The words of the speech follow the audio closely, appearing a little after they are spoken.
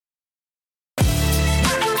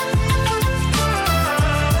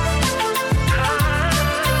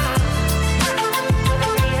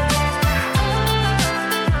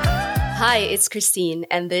Hi, it's Christine,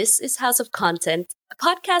 and this is House of Content, a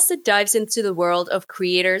podcast that dives into the world of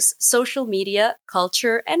creators, social media,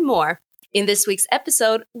 culture, and more. In this week's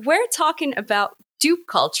episode, we're talking about dupe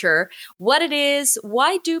culture, what it is,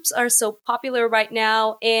 why dupes are so popular right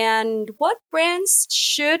now, and what brands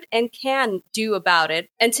should and can do about it.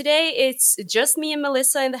 And today it's just me and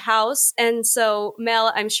Melissa in the house. And so,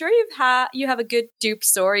 Mel, I'm sure you have a good dupe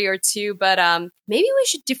story or two, but maybe we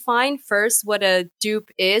should define first what a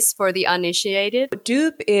dupe is for the uninitiated.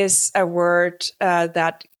 Dupe is a word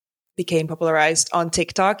that became popularized on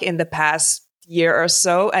TikTok in the past year or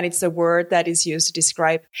so, and it's a word that is used to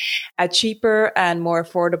describe a cheaper and more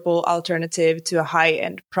affordable alternative to a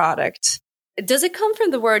high-end product. Does it come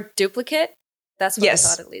from the word duplicate? That's what Yes. I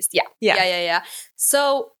thought, at least. Yeah.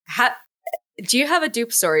 So, do you have a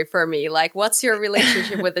dupe story for me? Like, what's your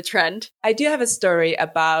relationship with the trend? I do have a story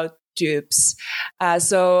about dupes.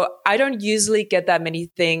 So I don't usually get that many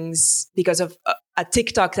things because of a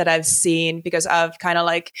TikTok that I've seen, because I've kind of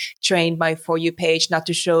like trained my For You page not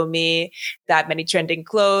to show me that many trending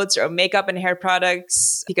clothes or makeup and hair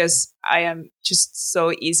products, because I am just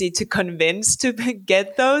so easy to convince to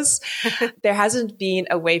get those. There hasn't been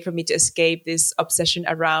a way for me to escape this obsession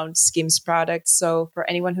around Skims products. So for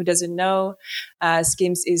anyone who doesn't know,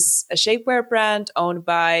 Skims is a shapewear brand owned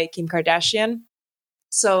by Kim Kardashian.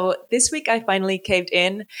 So this week I finally caved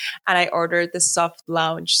in and I ordered the soft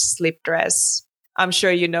lounge slip dress. I'm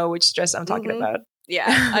sure you know which dress I'm talking about. Yeah,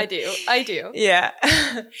 I do. Yeah.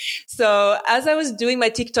 So as I was doing my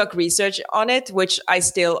TikTok research on it, which I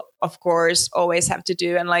still, of course, always have to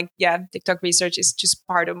do. And TikTok research is just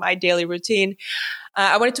part of my daily routine.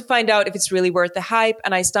 I wanted to find out if it's really worth the hype.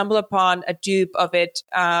 And I stumbled upon a dupe of it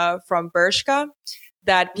from Bershka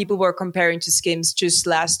that people were comparing to Skims just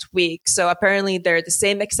last week. So apparently they're the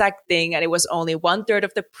same exact thing and it was only 1/3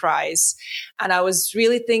 of the price. And I was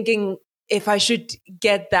really thinking if I should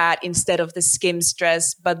get that instead of the Skims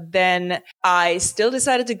dress. But then I still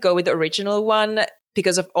decided to go with the original one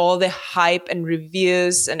because of all the hype and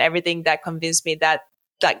reviews and everything that convinced me that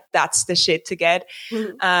that's the shit to get.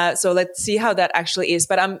 So let's see how that actually is.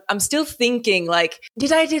 But I'm still thinking,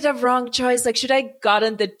 did I did a wrong choice? Should I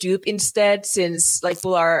gotten the dupe instead, since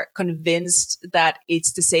people are convinced that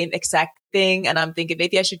it's the same exact thing? And I'm thinking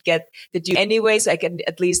maybe I should get the dupe anyway, so I can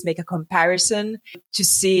at least make a comparison to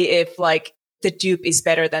see if the dupe is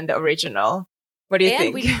better than the original. What do you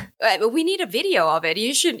think? We need a video of it.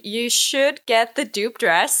 You should get the dupe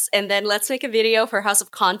dress, and then let's make a video for House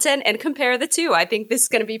of Content and compare the two. I think this is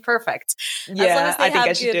going to be perfect. Yeah, I think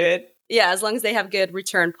I should do it. Yeah, as long as they have good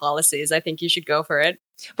return policies, I think you should go for it.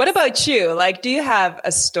 What about you? Do you have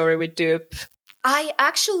a story with dupe? I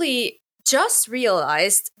actually just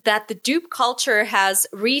realized that the dupe culture has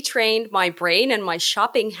retrained my brain and my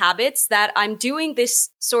shopping habits, that I'm doing this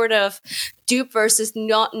sort of dupe versus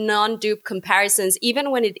non-dupe comparisons,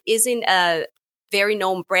 even when it isn't a very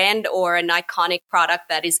known brand or an iconic product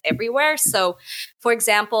that is everywhere. So, for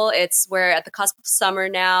example, we're at the cusp of summer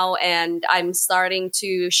now, and I'm starting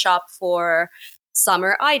to shop for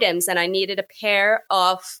summer items, and I needed a pair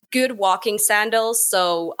of good walking sandals.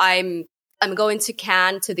 So I'm going to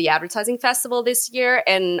Cannes to the advertising festival this year.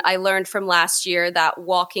 And I learned from last year that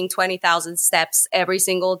walking 20,000 steps every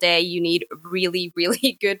single day, you need a really,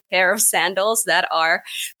 really good pair of sandals that are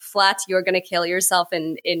flat. You're going to kill yourself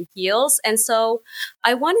in heels. And so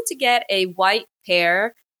I wanted to get a white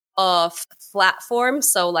pair of flat form.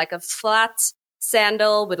 So like a flat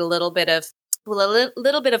sandal with a little bit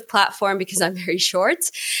of platform, because I'm very short.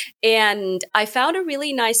 And I found a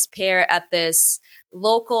really nice pair at this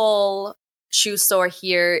local shoe store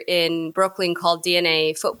here in Brooklyn called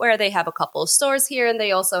DNA Footwear. They have a couple of stores here, and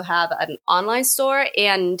they also have an online store.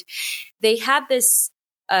 And they had this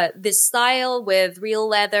style with real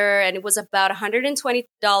leather, and it was about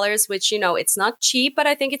 $120, which, it's not cheap, but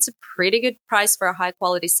I think it's a pretty good price for a high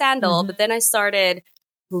quality sandal. Mm-hmm. But then I started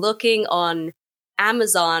looking on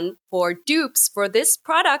Amazon for dupes for this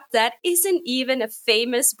product that isn't even a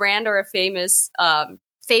famous brand or a famous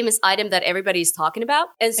item that everybody's talking about.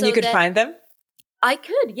 And you could find them? I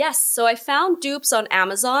could, yes. So I found dupes on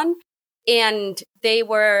Amazon, and they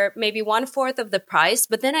were maybe 1/4 of the price.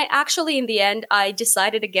 But then in the end, I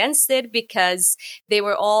decided against it because they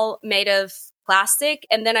were all made of plastic.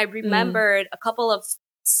 And then I remembered a couple of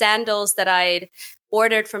sandals that I'd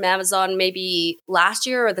ordered from Amazon maybe last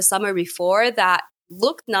year or the summer before that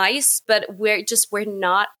looked nice, but we're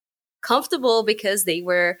not comfortable because they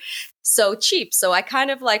were so cheap. So I kind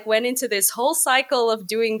of went into this whole cycle of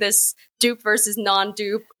doing this dupe versus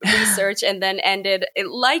non-dupe research, and then ended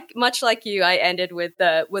much like you, I ended with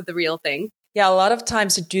the real thing. yeah, a lot of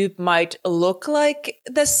times a dupe might look like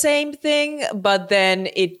the same thing, but then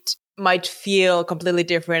it might feel completely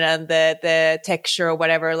different, and the texture or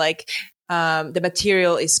whatever, like the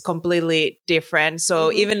material is completely different.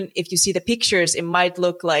 So even if you see the pictures, it might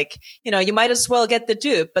look like, you might as well get the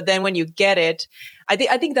dupe. But then when you get it, I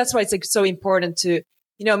think that's why it's like so important to,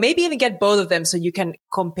 maybe even get both of them so you can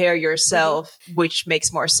compare yourself, which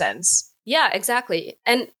makes more sense. Yeah, exactly.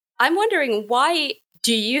 And I'm wondering, why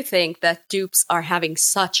do you think that dupes are having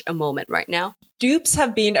such a moment right now? Dupes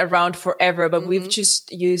have been around forever, but we've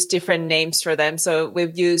just used different names for them. So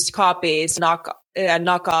we've used copies,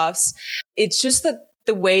 knockoffs. It's just that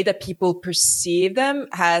the way that people perceive them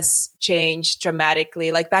has changed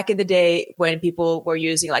dramatically. Like back in the day when people were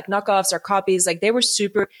using like knockoffs or copies, like they were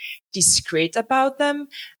super discreet about them,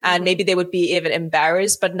 and maybe they would be even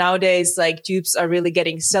embarrassed. But nowadays, like dupes are really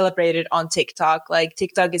getting celebrated on TikTok. Like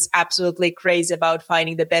TikTok is absolutely crazy about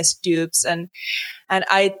finding the best dupes. And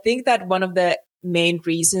I think that one of the main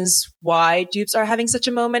reasons why dupes are having such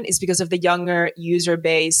a moment is because of the younger user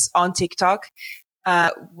base on TikTok,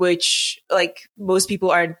 which like most people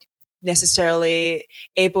aren't necessarily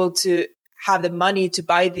able to have the money to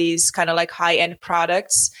buy these kind of like high-end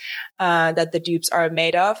products that the dupes are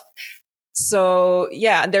made of. So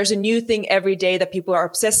yeah, and there's a new thing every day that people are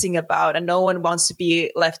obsessing about, and no one wants to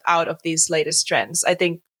be left out of these latest trends. I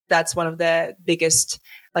think that's one of the biggest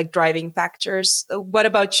like driving factors. What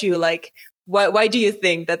about you? Like, why do you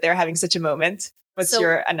think that they're having such a moment? What's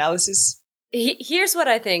your analysis? Here's what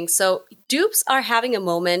I think. So dupes are having a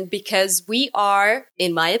moment because we are,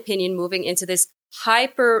 in my opinion, moving into this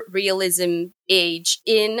hyper realism age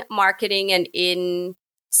in marketing and in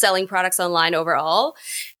selling products online overall.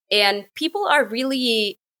 And people are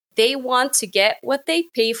really, they want to get what they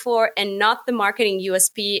pay for and not the marketing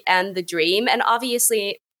USP and the dream. And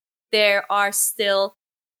obviously there are still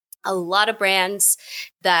a lot of brands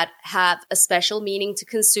that have a special meaning to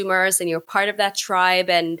consumers, and you're part of that tribe,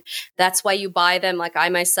 and that's why you buy them. Like I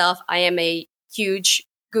myself, I am a huge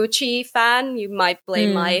Gucci fan. You might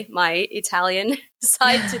blame my Italian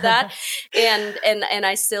side to that. and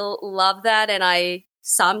I still love that, and I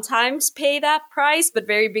sometimes pay that price, but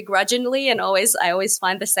very begrudgingly, and I always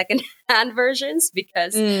find the second-hand versions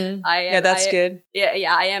because good.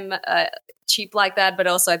 Yeah, I am cheap like that, but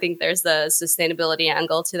also I think there's the sustainability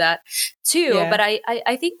angle to that too. Yeah. But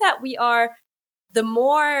I think that the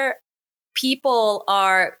more people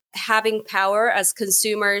are having power as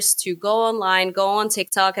consumers to go online, go on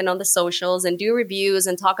TikTok and on the socials and do reviews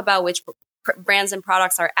and talk about which brands and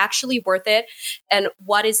products are actually worth it and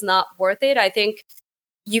what is not worth it. I think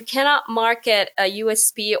you cannot market a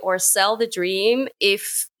USP or sell the dream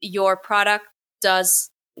if your product does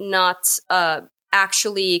not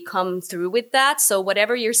actually come through with that. So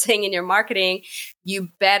whatever you're saying in your marketing, you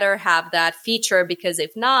better have that feature, because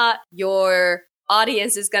if not, your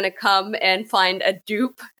audience is going to come and find a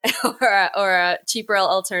dupe or a cheaper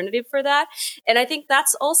alternative for that. And I think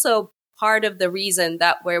that's also part of the reason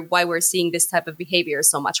that why we're seeing this type of behavior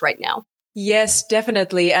so much right now. Yes,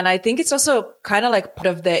 definitely. And I think it's also kind of like part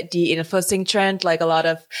of the de-influencing trend. Like a lot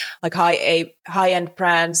of like high-end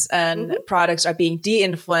brands and products are being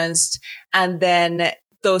de-influenced. And then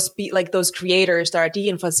those creators that are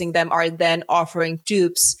de-influencing them are then offering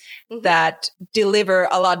dupes that deliver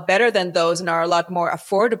a lot better than those and are a lot more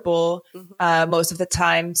affordable most of the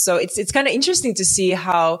time. So it's kind of interesting to see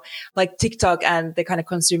how like TikTok and the kind of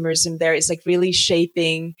consumerism there is like really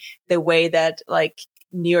shaping the way that like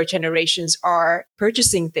newer generations are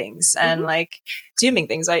purchasing things and like consuming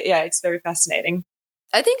things. It's very fascinating.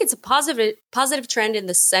 I think it's a positive trend in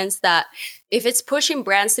the sense that if it's pushing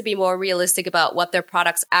brands to be more realistic about what their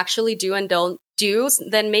products actually do and don't do,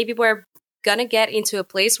 then maybe we're gonna get into a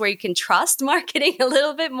place where you can trust marketing a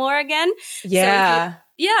little bit more again. Yeah.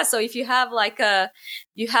 So if you have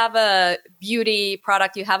you have a beauty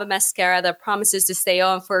product, you have a mascara that promises to stay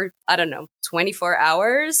on for, 24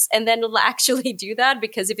 hours, and then it'll actually do that,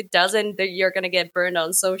 because if it doesn't, then you're going to get burned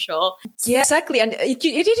on social. Yeah, exactly. And it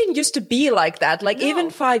didn't used to be like that. Like even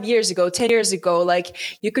 5 years ago, 10 years ago, like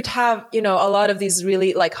you could have, a lot of these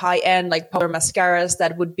really like high end, like popular mascaras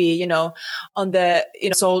that would be, on the,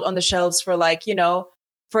 sold on the shelves for like,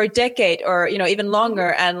 for a decade or, even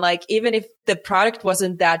longer. And like, even if the product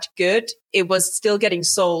wasn't that good, it was still getting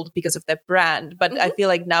sold because of the brand. But I feel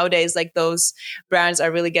like nowadays, like those brands are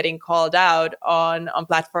really getting called out on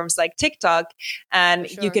platforms like TikTok. And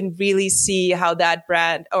you can really see how that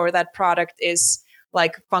brand or that product is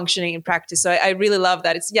like functioning in practice. So I really love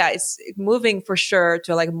that. It's moving for sure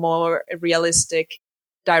to like more realistic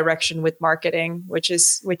direction with marketing, which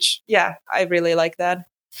I really like that.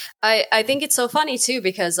 I think it's so funny too,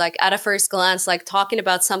 because like at a first glance, like talking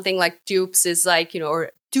about something like dupes is like,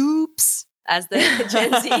 or dupes as the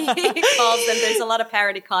Gen Z calls them. There's a lot of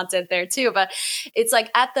parody content there too, but it's like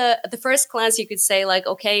at the first glance, you could say like,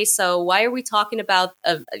 okay, so why are we talking about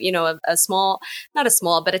a small, not a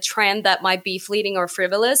small, but a trend that might be fleeting or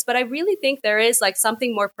frivolous? But I really think there is like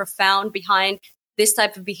something more profound behind this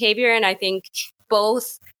type of behavior, and I think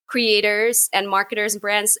both creators and marketers and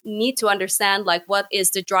brands need to understand like what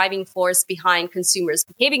is the driving force behind consumers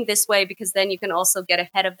behaving this way, because then you can also get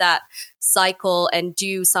ahead of that cycle and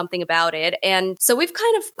do something about it. And so we've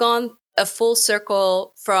kind of gone a full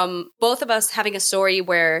circle from both of us having a story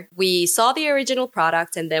where we saw the original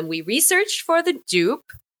product and then we researched for the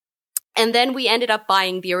dupe. And then we ended up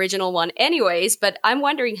buying the original one anyways. But I'm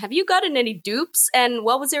wondering, have you gotten any dupes and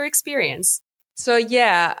what was your experience? So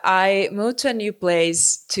yeah, I moved to a new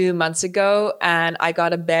place 2 months ago and I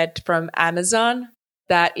got a bed from Amazon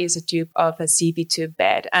that is a dupe of a CB2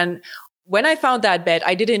 bed. And when I found that bed,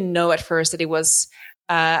 I didn't know at first that it was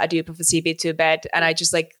a dupe of a CB2 bed. And I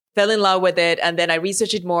just like fell in love with it. And then I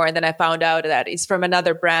researched it more. And then I found out that it's from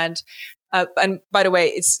another brand. And by the way,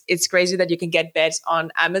 it's crazy that you can get beds on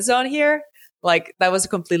Amazon here. Like that was a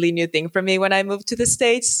completely new thing for me when I moved to the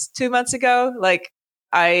States 2 months ago. Like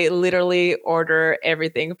I literally order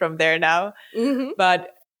everything from there now. Mm-hmm.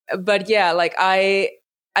 But yeah, like I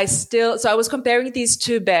was comparing these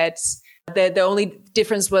two beds. The only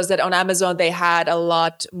difference was that on Amazon, they had a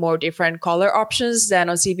lot more different color options than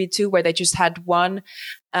on CB2 where they just had one.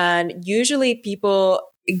 And usually people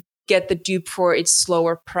get the dupe for its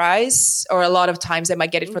lower price, or a lot of times they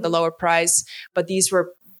might get it for the lower price, but these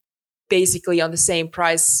were basically on the same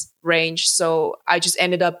price range. So I just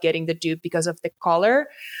ended up getting the dupe because of the color.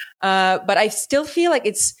 But I still feel like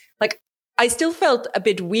it's like, I still felt a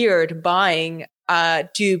bit weird buying a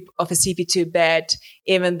dupe of a CP2 bed,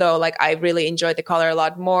 even though like I really enjoyed the color a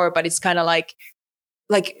lot more, but it's kind of like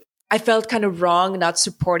I felt kind of wrong not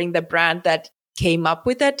supporting the brand that came up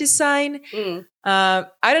with that design. I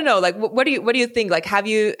don't know. Like, what do you think? Like, have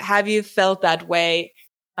you felt that way?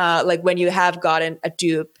 Like when you have gotten a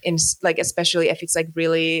dupe in like, especially if it's like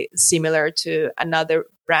really similar to another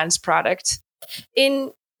brand's product?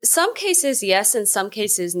 In some cases, yes. In some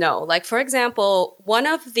cases, no. Like, for example,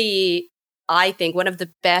 I think one of the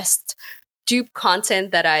best dupe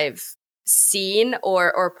content that I've seen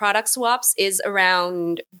or product swaps is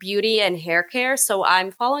around beauty and hair care. So I'm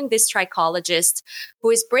following this trichologist who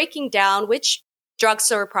is breaking down which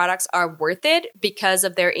drugstore products are worth it because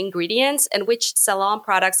of their ingredients and which salon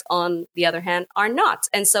products, on the other hand, are not.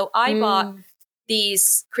 And so I bought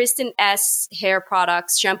these Kristen S hair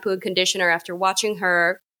products, shampoo and conditioner, after watching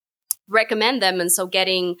her recommend them. And so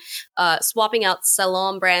swapping out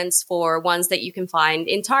salon brands for ones that you can find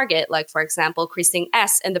in Target, like, for example, Kristen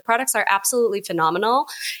S. And the products are absolutely phenomenal.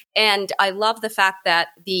 And I love the fact that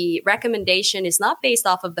the recommendation is not based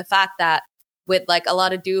off of the fact that with like a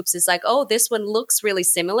lot of dupes, it's like, oh, this one looks really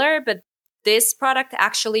similar, but this product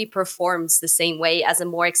actually performs the same way as a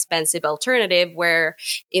more expensive alternative, where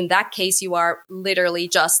in that case, you are literally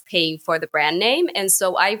just paying for the brand name. And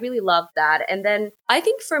so I really love that. And then I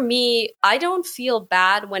think for me, I don't feel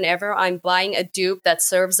bad whenever I'm buying a dupe that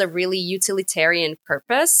serves a really utilitarian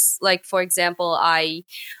purpose. Like, for example, I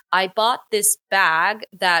bought this bag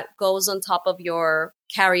that goes on top of your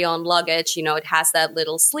carry-on luggage. You know, it has that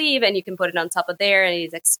little sleeve and you can put it on top of there and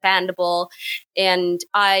it's expandable. And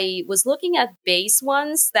I was looking at base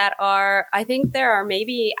ones that are, I think there are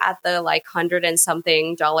maybe at the like $100 and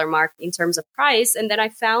something mark in terms of price. And then I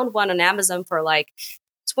found one on Amazon for like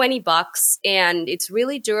 $20, and it's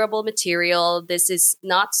really durable material. This is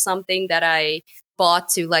not something that I bought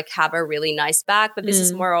to like have a really nice bag, but this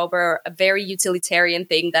is moreover a very utilitarian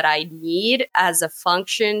thing that I need as a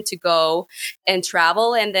function to go and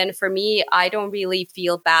travel. And then for me, I don't really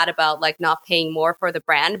feel bad about like not paying more for the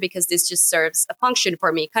brand because this just serves a function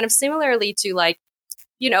for me. Kind of similarly to like,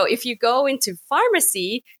 you know, if you go into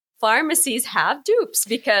pharmacies have dupes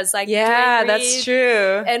because like, yeah, that's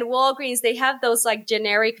true. And Walgreens, they have those like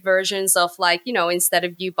generic versions of like, you know, instead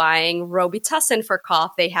of you buying Robitussin for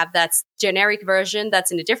cough, they have that generic version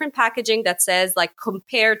that's in a different packaging that says like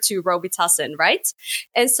compared to Robitussin, right?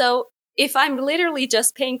 And so if I'm literally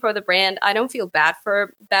just paying for the brand, I don't feel bad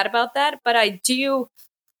about that, but I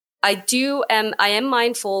am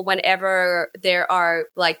mindful whenever there are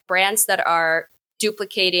like brands that are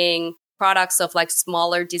duplicating products of like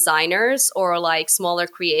smaller designers or like smaller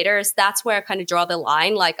creators. That's where I kind of draw the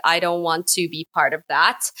line. Like, I don't want to be part of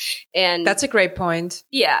that. And that's a great point.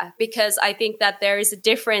 Yeah, because I think that there is a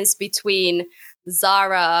difference between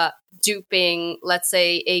Zara duping, let's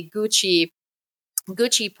say, a Gucci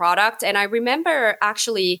Gucci product. And I remember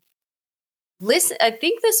actually I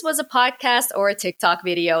think this was a podcast or a TikTok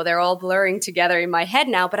video. They're all blurring together in my head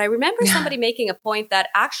now. But I remember somebody making a point that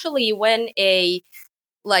actually when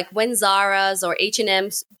Zara's or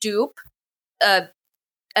H&M's dupe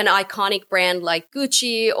an iconic brand like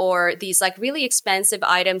Gucci or these like really expensive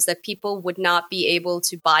items that people would not be able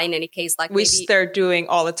to buy in any case, like which they're doing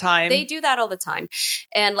all the time. They do that all the time.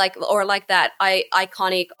 And like that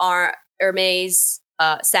iconic Hermes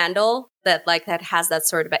sandal that has that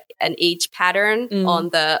sort of an H pattern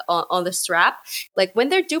on the strap. Like when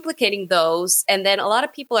they're duplicating those, and then a lot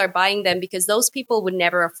of people are buying them because those people would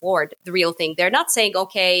never afford the real thing. They're not saying,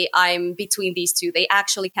 okay, I'm between these two. They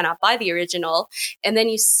actually cannot buy the original. And then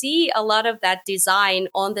you see a lot of that design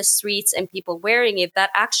on the streets and people wearing it.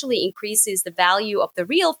 That actually increases the value of the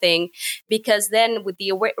real thing, because then with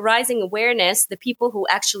the rising awareness, the people who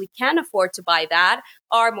actually can afford to buy that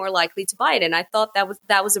are more likely to buy it. And I thought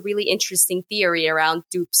that was a really interesting theory around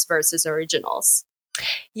dupes versus originals.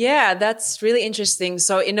 Yeah, that's really interesting.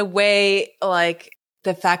 So in a way, like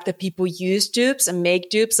the fact that people use dupes and make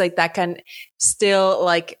dupes, like that can still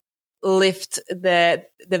like lift the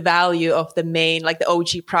value of the main, like the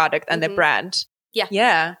OG product and the brand.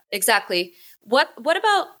 Yeah, exactly. What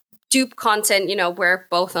about dupe content? You know, we're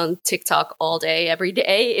both on TikTok all day, every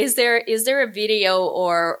day. Is there a video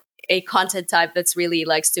or a content type that's really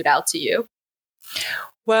like stood out to you?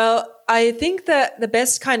 Well, I think that the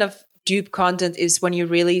best kind of dupe content is when you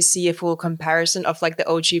really see a full comparison of like the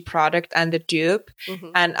OG product and the dupe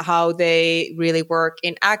and how they really work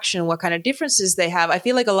in action, what kind of differences they have. I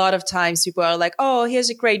feel like a lot of times people are like, oh, here's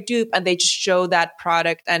a great dupe. And they just show that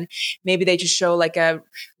product, and maybe they just show like a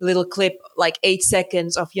little clip, like 8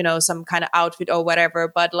 seconds of, you know, some kind of outfit or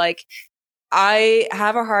whatever. But like, I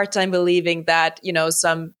have a hard time believing that, you know,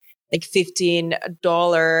 some like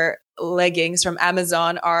 $15 leggings from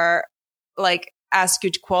Amazon are like as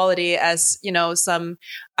good quality as, you know, some,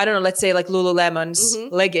 I don't know, let's say like Lululemon's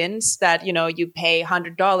leggings that, you know, you pay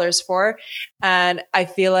 $100 for. And I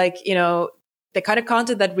feel like, you know, the kind of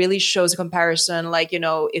content that really shows a comparison, like, you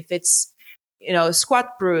know, if it's, you know,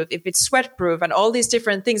 squat proof, if it's sweat proof and all these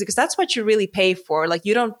different things, because that's what you really pay for. Like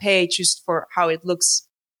you don't pay just for how it looks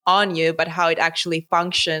on you, but how it actually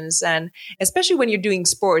functions. And especially when you're doing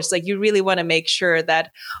sports, like you really want to make sure that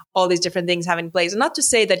all these different things have in place. And not to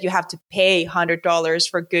say that you have to pay $100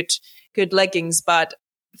 for good leggings, but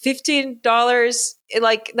 $15,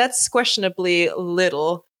 like that's questionably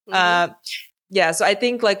little. Yeah. So I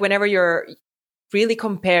think like whenever you're really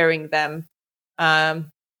comparing them,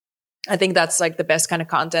 I think that's like the best kind of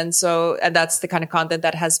content. So, and that's the kind of content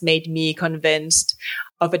that has made me convinced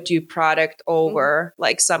of a dupe product over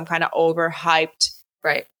like some kind of overhyped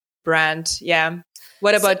brand. Yeah.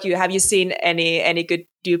 What about you? Have you seen any good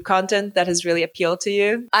dupe content that has really appealed to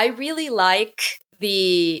you? I really like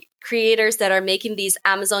the creators that are making these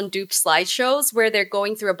Amazon dupe slideshows where they're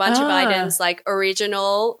going through a bunch of items like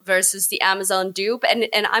original versus the Amazon dupe. And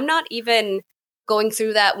I'm not even going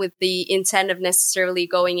through that with the intent of necessarily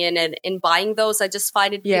going in and buying those. I just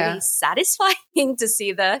find it really satisfying to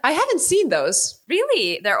see I haven't seen those.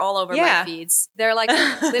 Really? They're all over my feeds. They're like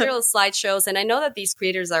literal slideshows. And I know that these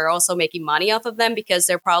creators are also making money off of them because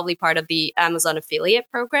they're probably part of the Amazon affiliate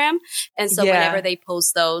program. And so whenever they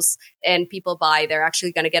post those and people buy, they're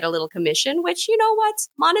actually going to get a little commission, which, you know what?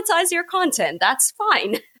 Monetize your content. That's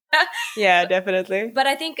fine. Yeah, definitely. But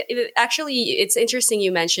I think it's interesting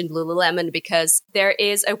you mentioned Lululemon, because there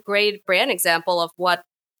is a great brand example of what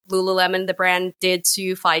Lululemon, the brand, did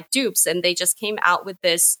to fight dupes. And they just came out with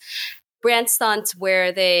this brand stunt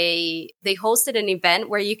where they hosted an event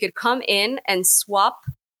where you could come in and swap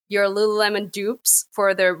your Lululemon dupes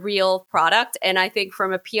for the real product. And I think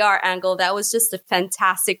from a PR angle, that was just a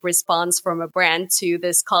fantastic response from a brand to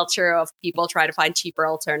this culture of people trying to find cheaper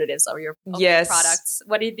alternatives of your products.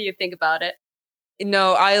 What do you think about it?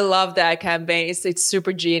 No, I love that campaign. It's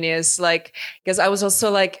super genius. Like, because I was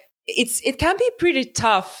also like, it can be pretty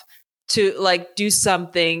tough to like do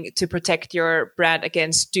something to protect your brand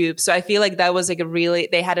against dupes. So I feel like that was like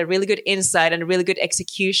they had a really good insight and a really good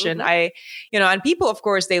execution. And people, of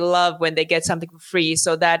course, they love when they get something for free.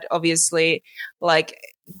 So that obviously like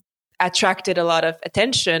attracted a lot of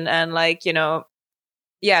attention and like, you know,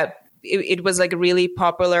 it was like a really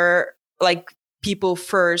popular, like people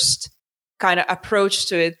first kind of approach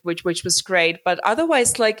to it, which was great. But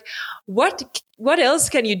otherwise, like what else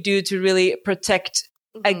can you do to really protect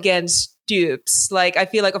against dupes? Like, I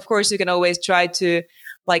feel like, of course, you can always try to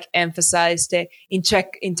like emphasize the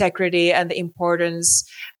integrity and the importance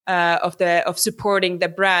of supporting the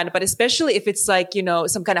brand, but especially if it's like, you know,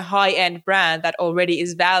 some kind of high end brand that already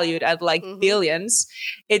is valued at like billions,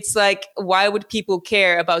 it's like, why would people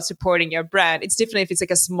care about supporting your brand? It's different if it's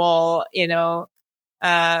like a small, you know,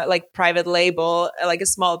 like private label, like a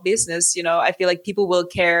small business, you know, I feel like people will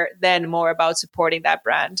care then more about supporting that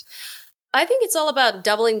brand. I think it's all about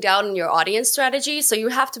doubling down on your audience strategy. So you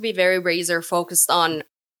have to be very razor focused on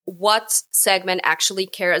what segment actually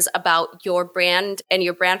cares about your brand and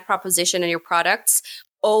your brand proposition and your products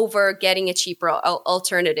over getting a cheaper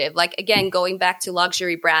alternative. Like, again, going back to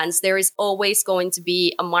luxury brands, there is always going to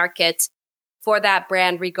be a market for that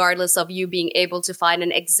brand, regardless of you being able to find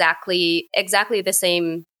an exactly the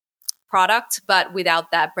same product, but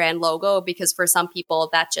without that brand logo, because for some people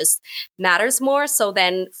that just matters more. So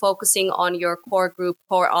then focusing on your core group,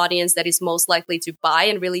 core audience that is most likely to buy,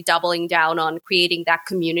 and really doubling down on creating that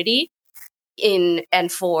community in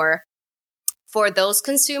and for those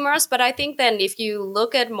consumers. But I think then if you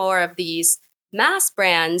look at more of these mass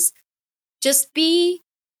brands, just be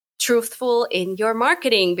truthful in your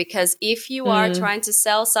marketing, because if you are trying to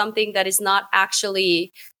sell something that is not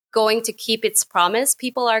actually going to keep its promise,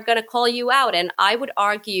 people are going to call you out. And I would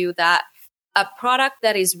argue that a product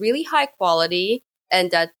that is really high quality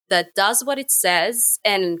and that does what it says,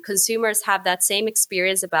 and consumers have that same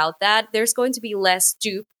experience about that, there's going to be less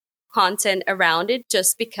dupe content around it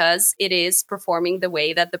just because it is performing the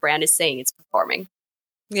way that the brand is saying it's performing.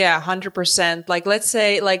 Yeah, 100%. Like, let's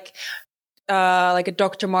say like a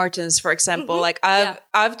Dr. Martens, for example. Like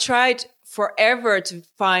I've tried forever to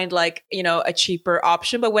find like, you know, a cheaper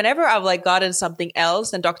option, but whenever I've like gotten something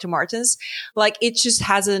else than Dr. Martens, like it just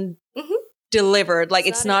hasn't delivered. Like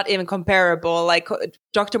it's not even comparable. Like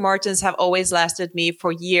Dr. Martens have always lasted me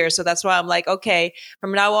for years. So that's why I'm like, okay,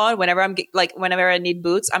 from now on, whenever I need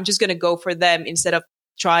boots, I'm just going to go for them instead of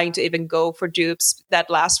trying to even go for dupes that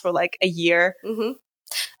last for like a year.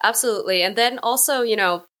 Absolutely. And then also, you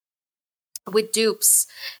know, with dupes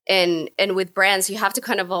and with brands, you have to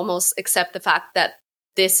kind of almost accept the fact that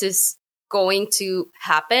this is going to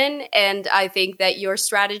happen. And I think that your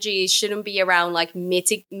strategy shouldn't be around like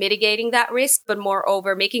mitigating that risk, but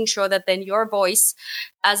moreover, making sure that then your voice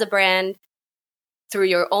as a brand, through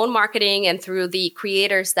your own marketing and through the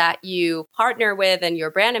creators that you partner with and your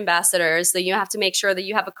brand ambassadors, that you have to make sure that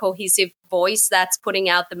you have a cohesive voice that's putting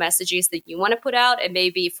out the messages that you want to put out, and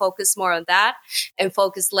maybe focus more on that and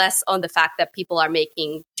focus less on the fact that people are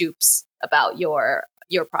making dupes about your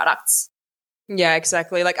products. Yeah,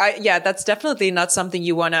 exactly. Like that's definitely not something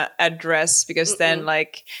you want to address, because then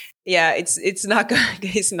like, yeah, it's not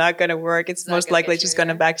going to work. It's most likely just going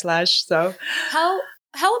to backslash. So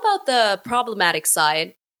How about the problematic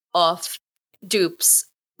side of dupes?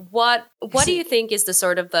 What do you think is the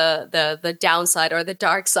sort of the downside or the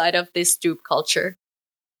dark side of this dupe culture?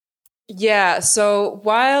 Yeah, so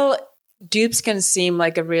while dupes can seem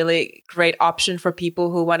like a really great option for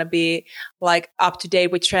people who want to be like up to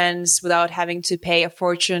date with trends without having to pay a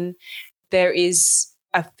fortune, there is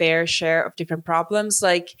a fair share of different problems.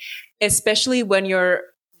 Like, especially when you're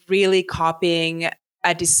really copying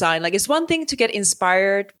a design. Like, it's one thing to get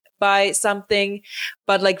inspired by something,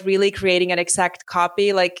 but like really creating an exact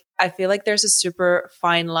copy, like I feel like there's a super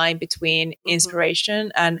fine line between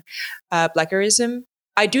inspiration and plagiarism.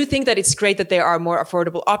 I do think that it's great that there are more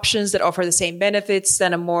affordable options that offer the same benefits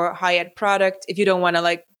than a more high-end product. If you don't want to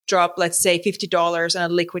like drop, let's say, $50 on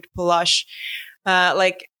a liquid plush,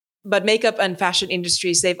 but makeup and fashion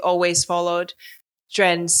industries, they've always followed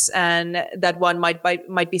trends, and that one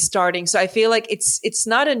might be starting. So I feel like it's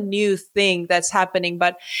not a new thing that's happening,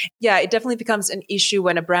 but yeah, it definitely becomes an issue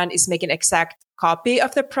when a brand is making an exact copy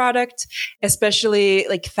of the product, especially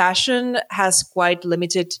like fashion has quite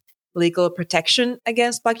limited legal protection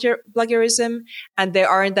against plagiarism, and there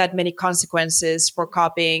aren't that many consequences for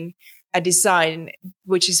copying a design,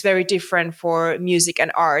 which is very different for music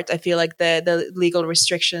and art. I feel like the legal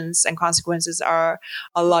restrictions and consequences are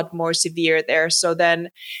a lot more severe there. So then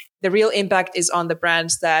the real impact is on the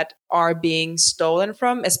brands that are being stolen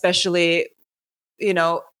from, especially, you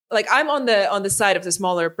know, like I'm on the side of the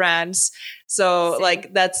smaller brands. So Same.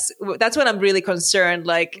 Like that's when I'm really concerned.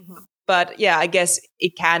 Like, but yeah, I guess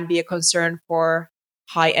it can be a concern for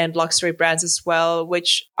high-end luxury brands as well,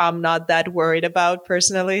 which I'm not that worried about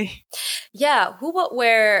personally. Yeah, Who What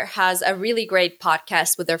Wear has a really great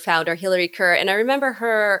podcast with their founder, Hilary Kerr. And I remember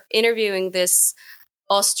her interviewing this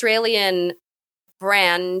Australian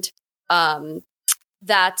brand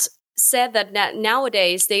that said that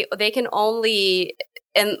nowadays they can only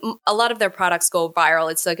and a lot of their products go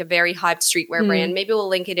viral. It's like a very hyped streetwear brand. Maybe we'll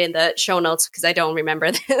link it in the show notes because I don't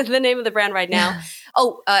remember the name of the brand right now.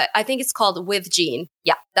 I think it's called With Jean.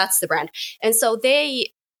 Yeah, that's the brand. And so they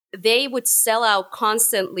would sell out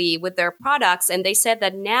constantly with their products. And they said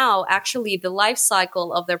that now actually the life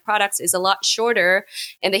cycle of their products is a lot shorter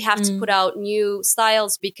and they have to put out new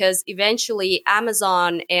styles because eventually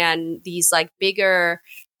Amazon and these like bigger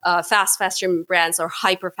fast fashion brands or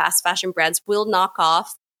hyper fast fashion brands will knock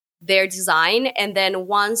off their design. And then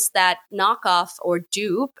once that knockoff or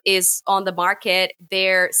dupe is on the market,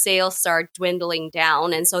 their sales start dwindling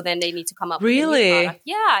down. And so then they need to come up with a new product.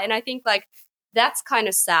 Yeah. And I think like that's kind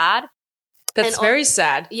of sad. That's very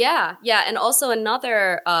sad. Yeah. Yeah. And also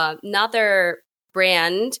another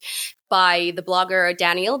brand by the blogger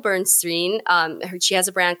Danielle Bernstein. She has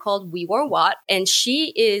a brand called We Wore What, and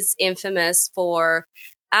she is infamous for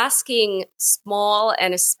asking small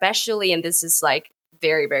and especially, and this is like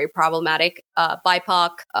very, very problematic, BIPOC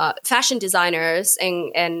fashion designers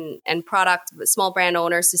and product small brand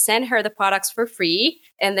owners to send her the products for free.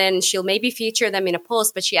 And then she'll maybe feature them in a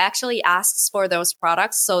post, but she actually asks for those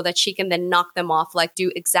products so that she can then knock them off, like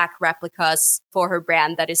do exact replicas for her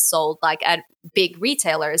brand that is sold like at big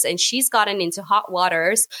retailers. And she's gotten into hot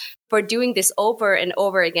waters for doing this over and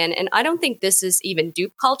over again. And I don't think this is even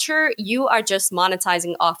dupe culture. You are just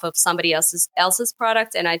monetizing off of somebody else's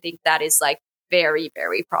product. And I think that is like very,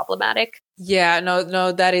 very problematic. Yeah,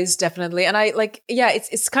 no, that is definitely. And I like, yeah,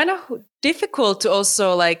 it's kind of difficult to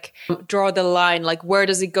also like draw the line. Like, where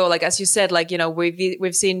does it go? Like, as you said, like, you know,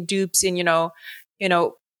 we've seen dupes in, you know,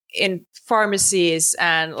 in pharmacies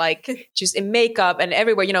and like just in makeup and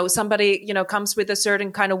everywhere. You know, somebody, you know, comes with a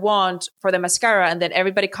certain kind of wand for the mascara and then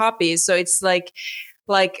everybody copies. So it's like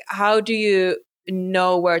how do you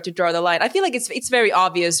know where to draw the line? I feel like it's very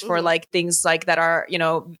obvious for like things like that are, you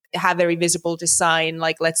know, have very visible design,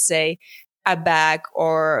 like let's say a bag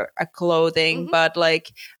or a clothing. But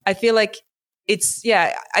like I feel like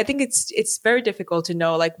I think it's very difficult to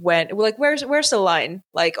know like where's the line,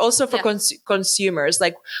 like also for consumers,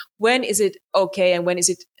 like when is it okay and when is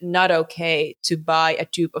it not okay to buy a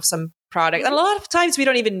dupe of some product. And a lot of times we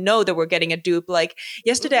don't even know that we're getting a dupe. Like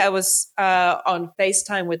yesterday I was on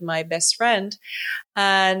FaceTime with my best friend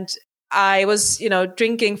and I was, you know,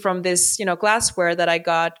 drinking from this, you know, glassware that I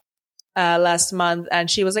got last month.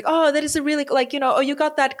 And she was like, oh, that is a really like, you know, oh, you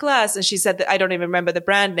got that glass. And she said that I don't even remember the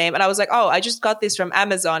brand name. And I was like, oh, I just got this from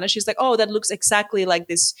Amazon. And she's like, oh, that looks exactly like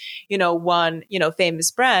this, you know, one, you know,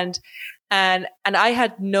 famous brand. And I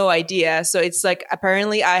had no idea. So it's like,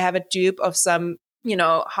 apparently I have a dupe of some, you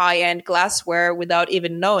know, high-end glassware without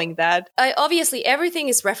even knowing that. Obviously, everything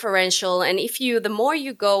is referential. And the more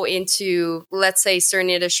you go into, let's say,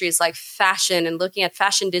 certain industries like fashion and looking at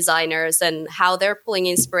fashion designers and how they're pulling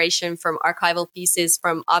inspiration from archival pieces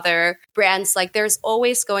from other brands, like there's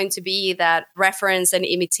always going to be that reference and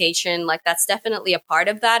imitation. Like that's definitely a part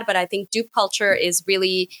of that. But I think dupe culture is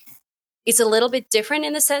really... it's a little bit different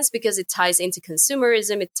in the sense because it ties into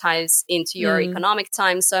consumerism, it ties into your economic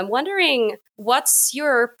times. So I'm wondering, what's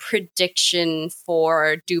your prediction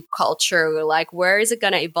for dupe culture? Like, where is it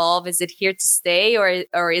going to evolve? Is it here to stay,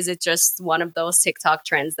 or is it just one of those TikTok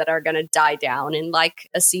trends that are going to die down in like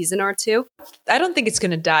a season or two? I don't think it's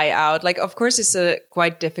going to die out. Like, of course, it's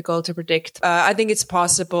quite difficult to predict. I think it's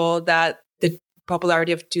possible that the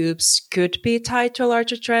popularity of dupes could be tied to a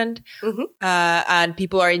larger trend. And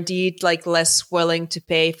people are indeed like less willing to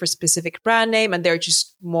pay for specific brand name and they're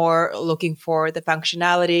just more looking for the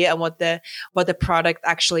functionality and what the product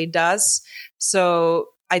actually does. So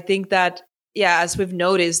I think that, yeah, as we've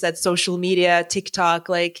noticed that social media, TikTok,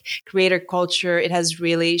 like creator culture, it has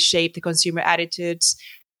really shaped the consumer attitudes.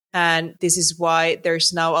 And this is why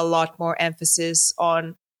there's now a lot more emphasis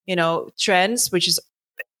on, you know, trends, which is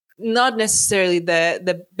not necessarily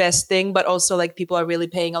the best thing, but also like people are really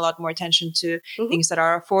paying a lot more attention to things that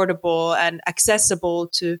are affordable and accessible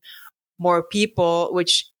to more people,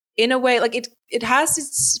 which in a way, like it has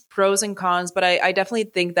its pros and cons, but I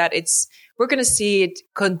definitely think that we're going to see it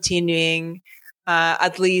continuing,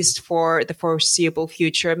 at least for the foreseeable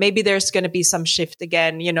future. Maybe there's going to be some shift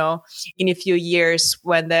again, you know, in a few years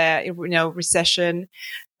when the, you know, recession,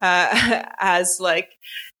 has like,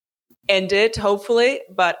 ended, hopefully.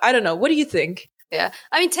 But I don't know. What do you think? Yeah.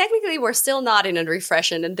 I mean, technically, we're still not in a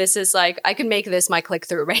recession. And this is like, I can make this my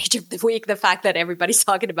click-through rage of the week, the fact that everybody's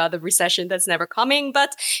talking about the recession that's never coming.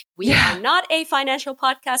 But we are not a financial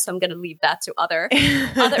podcast, so I'm going to leave that to other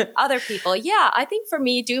people. Yeah, I think for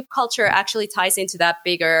me, dupe culture actually ties into that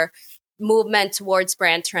bigger movement towards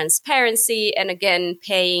brand transparency. And again,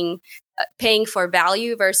 paying for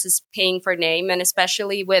value versus paying for name. And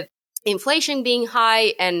especially with inflation being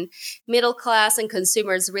high and middle class and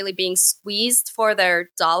consumers really being squeezed for their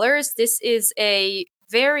dollars, this is a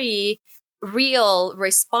very real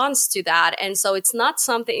response to that. And so it's not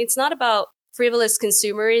about frivolous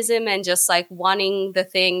consumerism and just like wanting the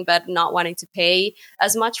thing but not wanting to pay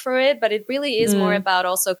as much for it, but it really is more about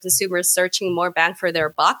also consumers searching more bang for their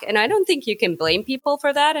buck. And I don't think you can blame people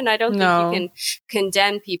for that, and I don't think you can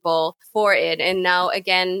condemn people for it. And now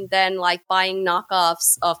again, then like buying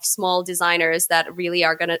knockoffs of small designers that really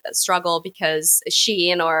are going to struggle because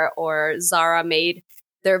Shein or Zara made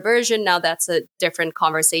their version, now that's a different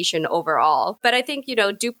conversation overall. But I think,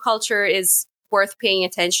 dupe culture is worth paying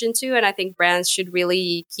attention to. And I think brands should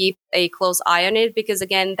really keep a close eye on it, because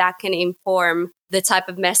again, that can inform the type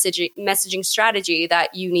of messaging strategy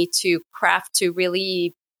that you need to craft to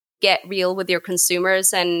really get real with your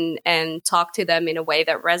consumers and talk to them in a way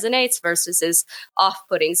that resonates versus is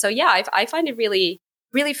off-putting. So yeah, I find it really,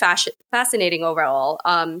 really fascinating overall.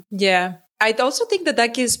 Yeah. I also think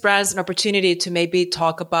that gives brands an opportunity to maybe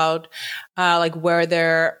talk about like where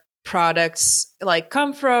their products like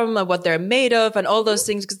come from and what they're made of and all those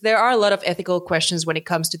things, because there are a lot of ethical questions when it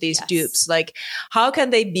comes to these dupes. Like, how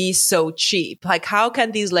can they be so cheap? Like, how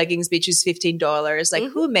can these leggings be just $15? Like,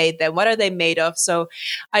 who made them? What are they made of? So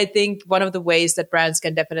I think one of the ways that brands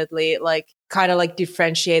can definitely like kind of like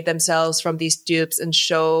differentiate themselves from these dupes and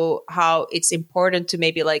show how it's important to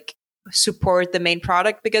maybe like support the main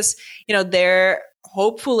product, because they're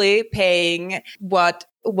hopefully paying what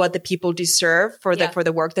the people deserve for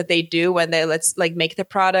the work that they do when they make the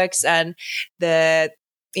products, and the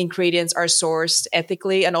ingredients are sourced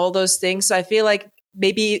ethically and all those things. So I feel like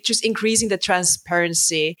maybe just increasing the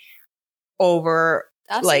transparency over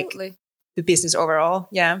like the business overall.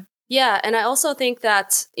 Yeah. And I also think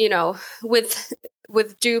that with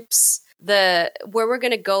dupes, where we're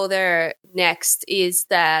going to go there next is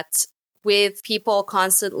that with people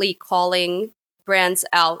constantly calling brands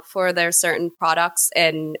out for their certain products,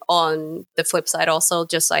 and on the flip side also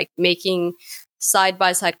just like making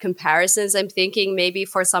side-by-side comparisons, I'm thinking maybe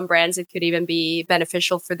for some brands it could even be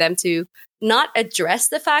beneficial for them to not address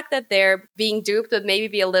the fact that they're being duped, but maybe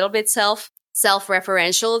be a little bit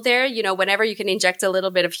self-referential there. Whenever you can inject a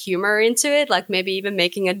little bit of humor into it, like maybe even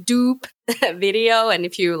making a dupe video. And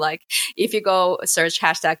if you go search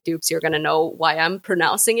 #dupes, you're going to know why I'm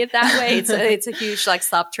pronouncing it that way. It's a huge like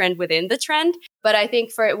sub trend within the trend. But I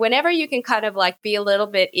think for whenever you can kind of like be a little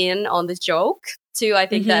bit in on the joke too, I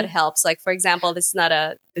think that helps. Like, for example, this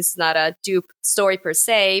is not a dupe story per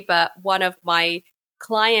se, but one of my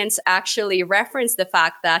clients actually reference the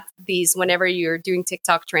fact that whenever you're doing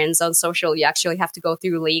TikTok trends on social, you actually have to go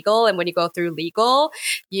through legal. And when you go through legal,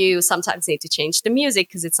 you sometimes need to change the music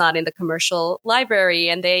because it's not in the commercial library.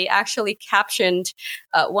 And they actually captioned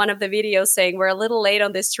one of the videos saying, "We're a little late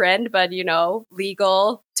on this trend, but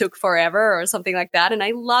legal took forever," or something like that. And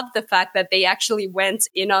I love the fact that they actually went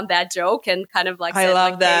in on that joke and kind of like said,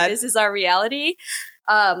 like, "Hey, this is our reality."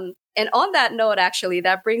 And on that note, actually,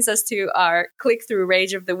 that brings us to our click-through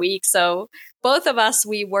rage of the week. So both of us,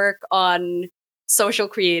 we work on social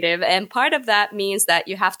creative, and part of that means that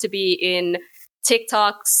you have to be in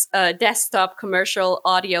TikTok's desktop commercial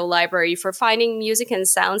audio library for finding music and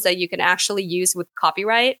sounds that you can actually use with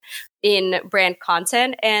copyright in brand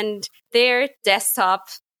content. And their desktop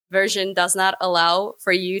version does not allow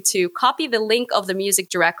for you to copy the link of the music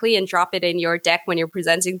directly and drop it in your deck when you're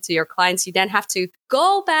presenting to your clients. You then have to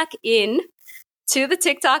go back in to the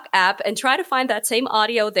TikTok app and try to find that same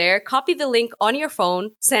audio there, copy the link on your phone,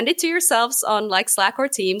 send it to yourselves on like Slack or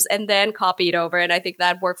Teams, and then copy it over. And I think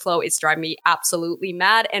that workflow is driving me absolutely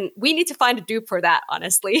mad. And we need to find a dupe for that,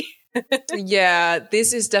 honestly. Yeah,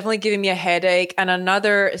 this is definitely giving me a headache. And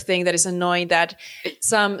another thing that is annoying, that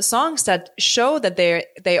some songs that show that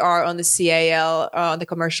they are on the CAL, on the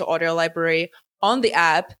commercial audio library on the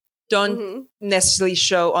app, don't necessarily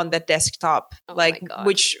show on the desktop,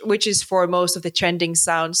 which is for most of the trending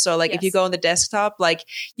sounds. So like if you go on the desktop, like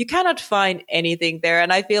you cannot find anything there.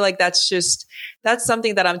 And I feel like that's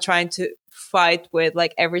something that I'm trying to fight with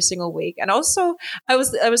like every single week. And also I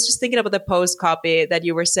was just thinking about the post copy that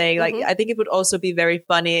you were saying, like, I think it would also be very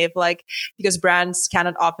funny if like, because brands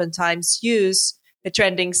cannot oftentimes use the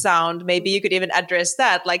trending sound, maybe you could even address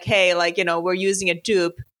that, like, hey, like, we're using a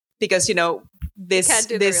dupe because, this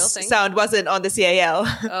sound wasn't on the CAL.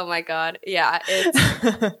 Oh my God. Yeah.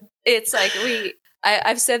 It's like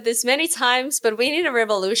I've said this many times, but we need a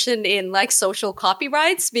revolution in like social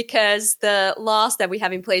copyrights, because the laws that we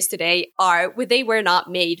have in place today they were not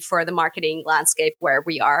made for the marketing landscape where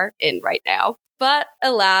we are in right now. But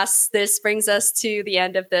alas, this brings us to the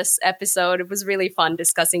end of this episode. It was really fun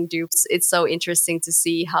discussing dupes. It's so interesting to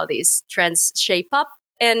see how these trends shape up.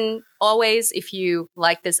 And always, if you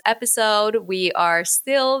like this episode, we are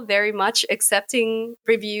still very much accepting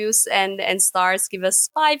reviews and stars. Give us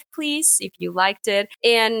 5, please, if you liked it.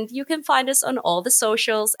 And you can find us on all the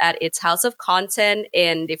socials at It's House of Content.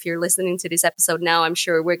 And if you're listening to this episode now, I'm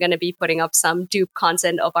sure we're going to be putting up some dupe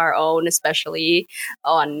content of our own, especially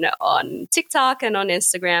on TikTok and on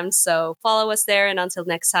Instagram. So follow us there. And until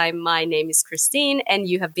next time, my name is Christine, and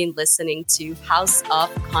you have been listening to House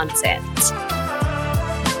of Content.